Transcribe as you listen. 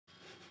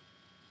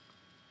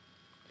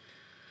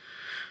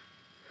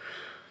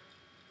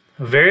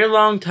A very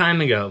long time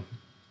ago,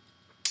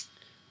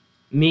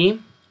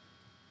 me,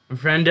 my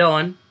friend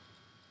Dylan,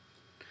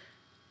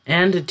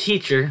 and a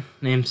teacher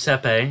named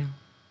Sepe,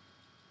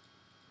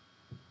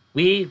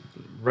 we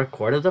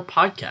recorded a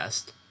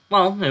podcast.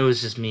 Well, it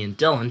was just me and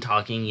Dylan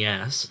talking,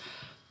 yes.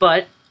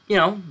 But,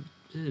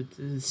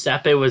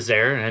 Sepe was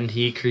there, and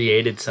he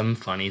created some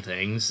funny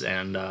things,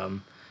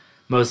 and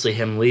mostly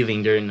him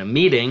leaving during the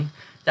meeting.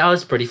 That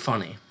was pretty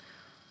funny.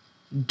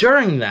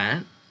 During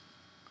that,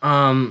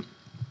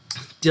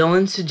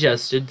 Dylan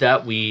suggested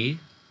that me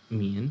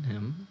and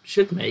him,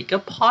 should make a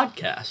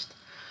podcast.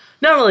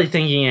 Not really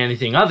thinking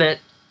anything of it,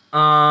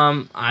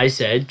 I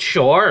said,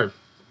 sure.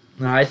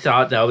 I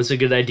thought that was a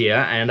good idea,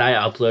 and I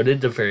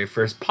uploaded the very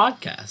first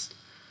podcast.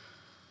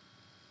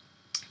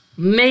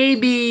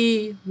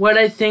 Maybe what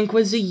I think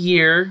was a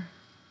year,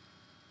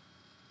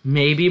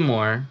 maybe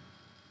more.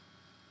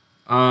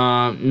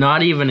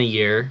 Not even a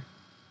year.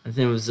 I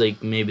think it was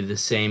maybe the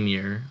same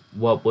year.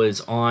 What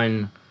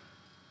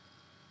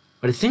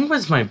I think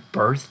was my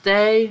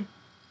birthday.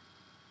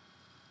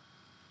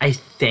 I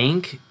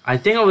think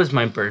it was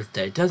my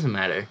birthday. It doesn't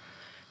matter.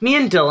 Me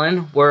and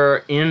Dylan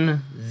were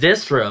in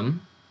this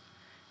room,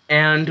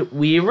 and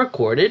we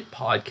recorded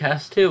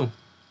podcast 2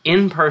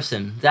 in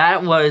person.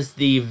 That was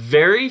the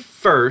very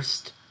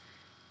first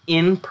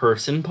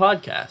in-person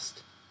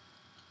podcast.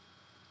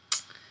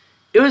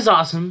 It was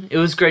awesome. It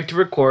was great to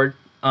record,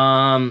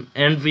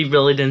 and we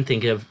really didn't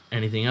think of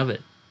anything of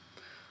it.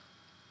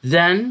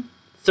 Then,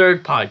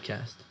 3rd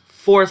podcast,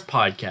 4th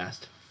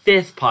podcast,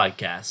 5th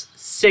podcast,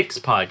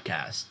 6th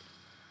podcast.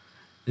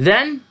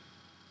 Then,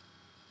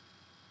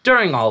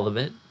 during all of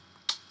it,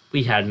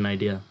 we had an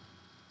idea.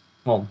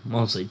 Well,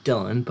 mostly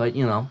Dylan, but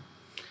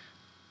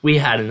we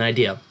had an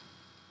idea.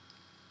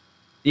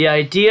 The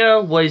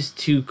idea was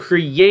to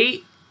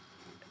create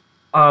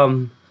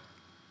a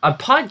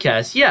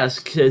podcast, yes,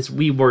 because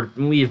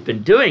we've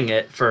been doing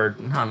it for,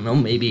 I don't know,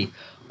 maybe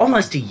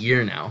almost a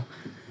year now.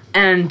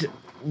 And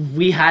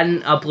we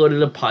hadn't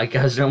uploaded a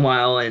podcast in a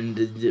while, and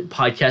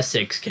podcast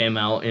 6 came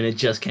out, and it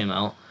just came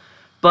out.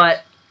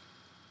 But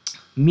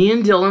me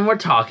and Dylan were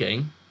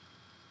talking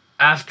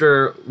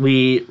after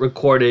we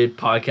recorded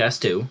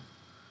podcast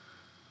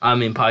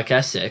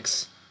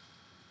 6.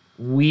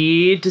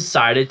 We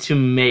decided to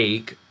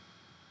make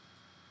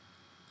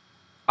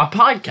a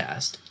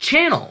podcast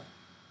channel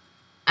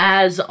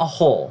as a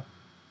whole.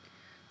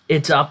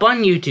 It's up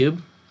on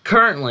YouTube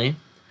currently.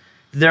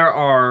 There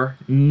are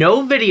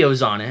no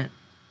videos on it.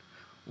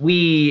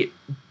 We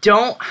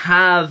don't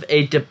have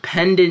a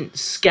dependent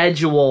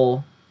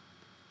schedule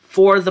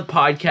for the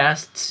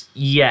podcasts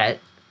yet.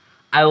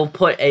 I will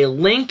put a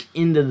link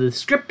in the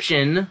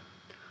description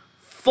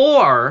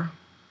for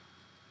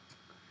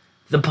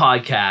the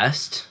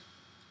podcast.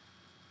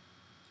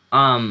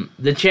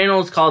 The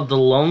channel is called The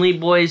Lonely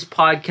Boiz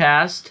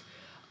Podcast.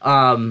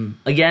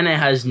 Again, it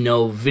has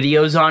no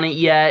videos on it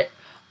yet.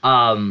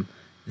 The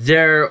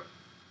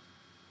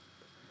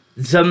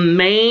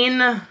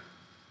main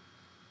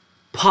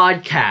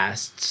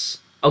podcasts,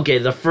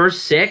 the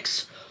first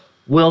 6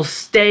 will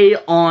stay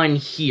on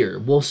here.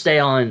 Will stay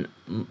on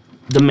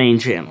the main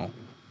channel.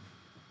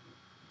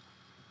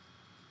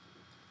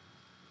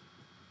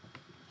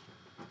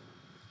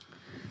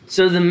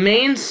 So the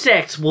main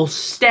 6 will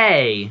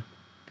stay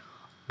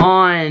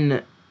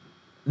on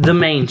the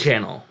main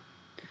channel.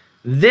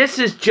 This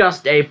is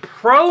just a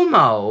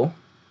promo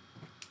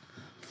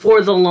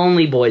for the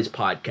Lonely Boiz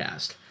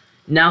podcast.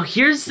 Now,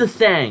 here's the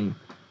thing.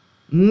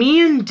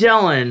 Me and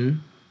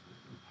Dylan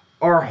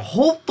are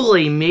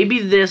hopefully, maybe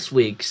this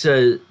week,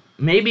 so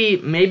maybe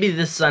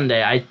this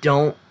Sunday, I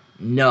don't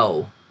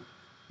know.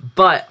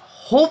 But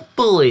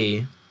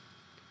hopefully,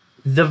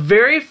 the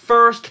very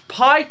first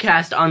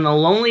podcast on the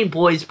Lonely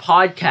Boiz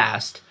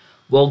podcast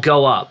will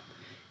go up.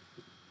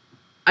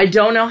 I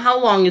don't know how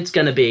long it's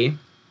going to be.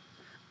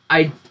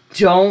 I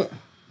don't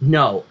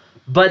know.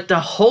 But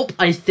the hope,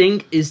 I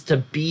think, is to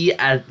be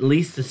at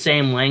least the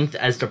same length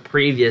as the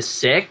previous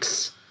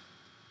 6.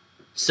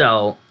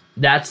 So,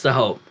 that's the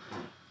hope.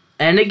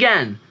 And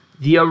again,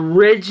 the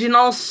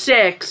original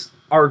 6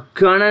 are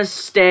gonna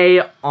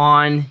stay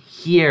on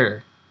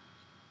here.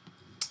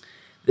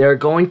 They're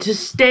going to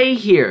stay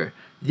here.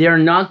 They're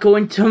not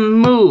going to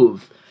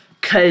move.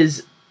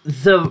 Because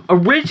the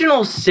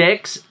original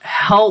 6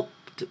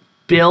 helped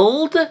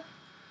build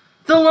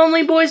the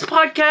Lonely Boiz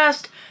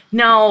podcast.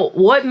 Now,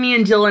 what me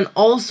and Dylan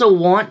also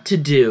want to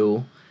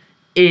do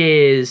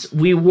is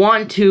we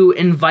want to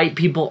invite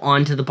people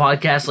onto the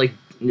podcast, like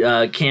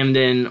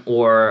Camden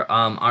or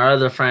our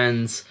other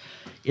friends.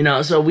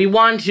 So we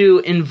want to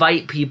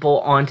invite people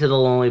onto the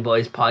Lonely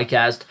Boiz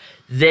podcast.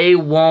 They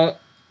won't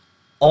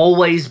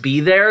always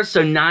be there,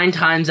 so 9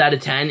 times out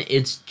of 10,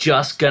 it's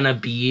just gonna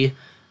be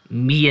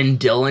me and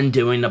Dylan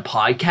doing the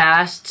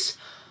podcasts.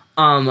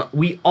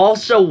 We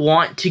also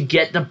want to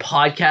get the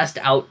podcast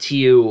out to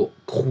you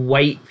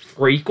quite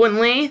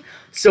frequently,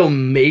 so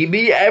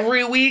maybe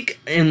every week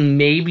and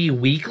maybe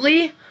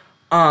weekly.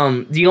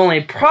 The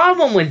only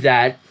problem with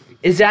that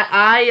is that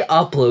I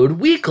upload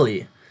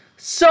weekly.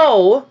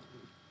 So,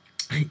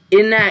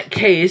 in that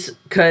case,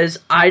 because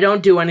I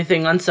don't do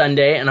anything on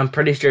Sunday, and I'm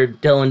pretty sure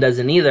Dylan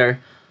doesn't either,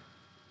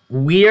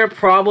 we are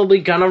probably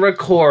gonna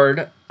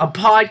record a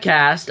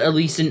podcast, at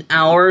least an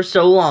hour or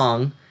so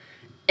long,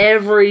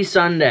 every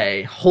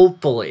Sunday,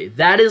 hopefully.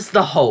 That is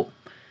the hope.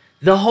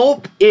 The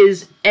hope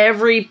is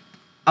a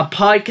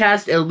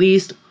podcast at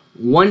least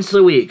once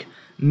a week.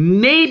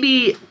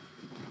 Maybe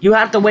you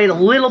have to wait a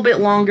little bit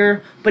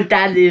longer, but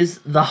that is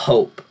the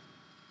hope.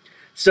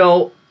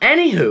 So,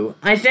 anywho,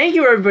 I thank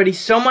you everybody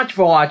so much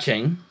for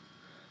watching.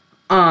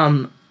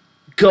 Go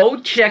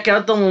check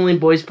out the Lonely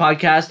Boys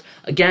podcast.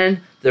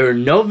 Again, there are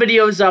no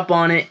videos up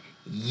on it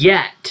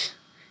yet.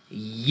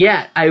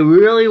 I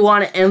really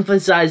want to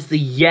emphasize the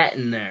yet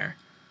in there.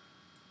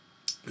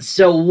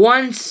 So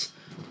once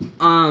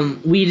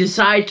we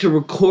decide to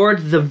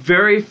record the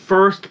very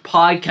first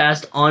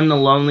podcast on the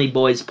Lonely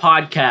Boys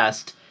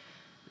podcast,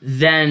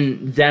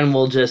 then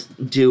we'll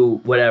just do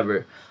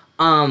whatever.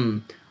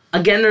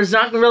 Again, there's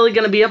not really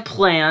going to be a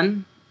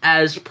plan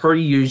as per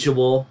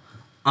usual.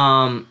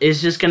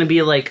 It's just going to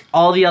be like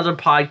all the other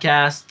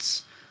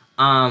podcasts.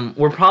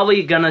 We're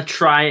probably going to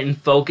try and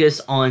focus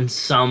on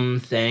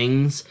some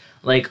things.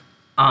 Like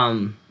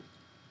we'll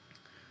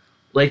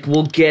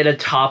get a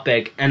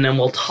topic and then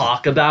we'll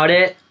talk about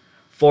it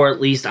for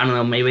at least, I don't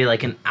know, maybe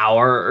like an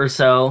hour or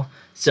so.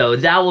 So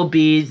that will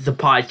be the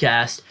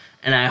podcast.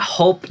 And I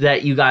hope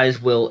that you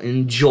guys will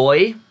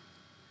enjoy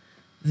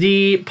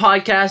the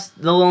podcast,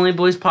 the Lonely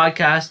Boys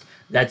podcast.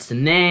 That's the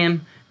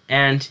name.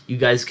 And you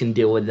guys can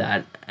deal with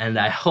that. And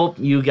I hope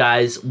you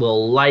guys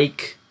will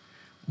like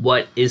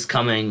what is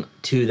coming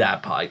to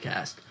that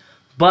podcast.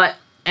 But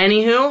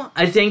anywho,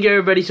 I thank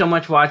everybody so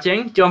much for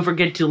watching. Don't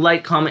forget to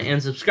like, comment,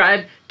 and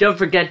subscribe. Don't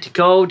forget to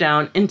go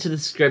down into the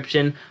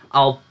description.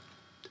 I'll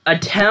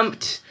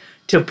attempt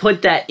to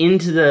put that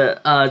into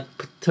the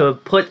to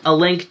put a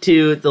link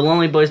to the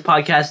Lonely Boys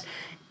podcast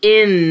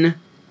into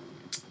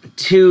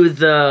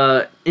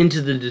the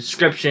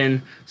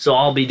description. So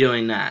I'll be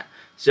doing that.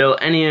 So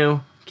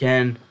anywho,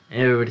 again,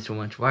 everybody so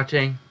much for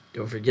watching.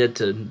 Don't forget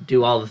to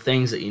do all the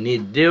things that you need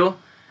to do.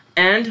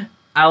 And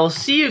I will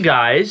see you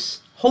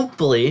guys,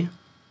 hopefully,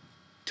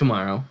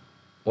 tomorrow.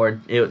 Or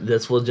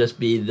this will just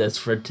be this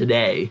for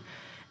today.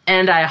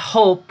 And I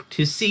hope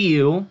to see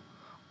you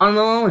on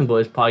the Lonely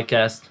Boys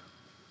podcast.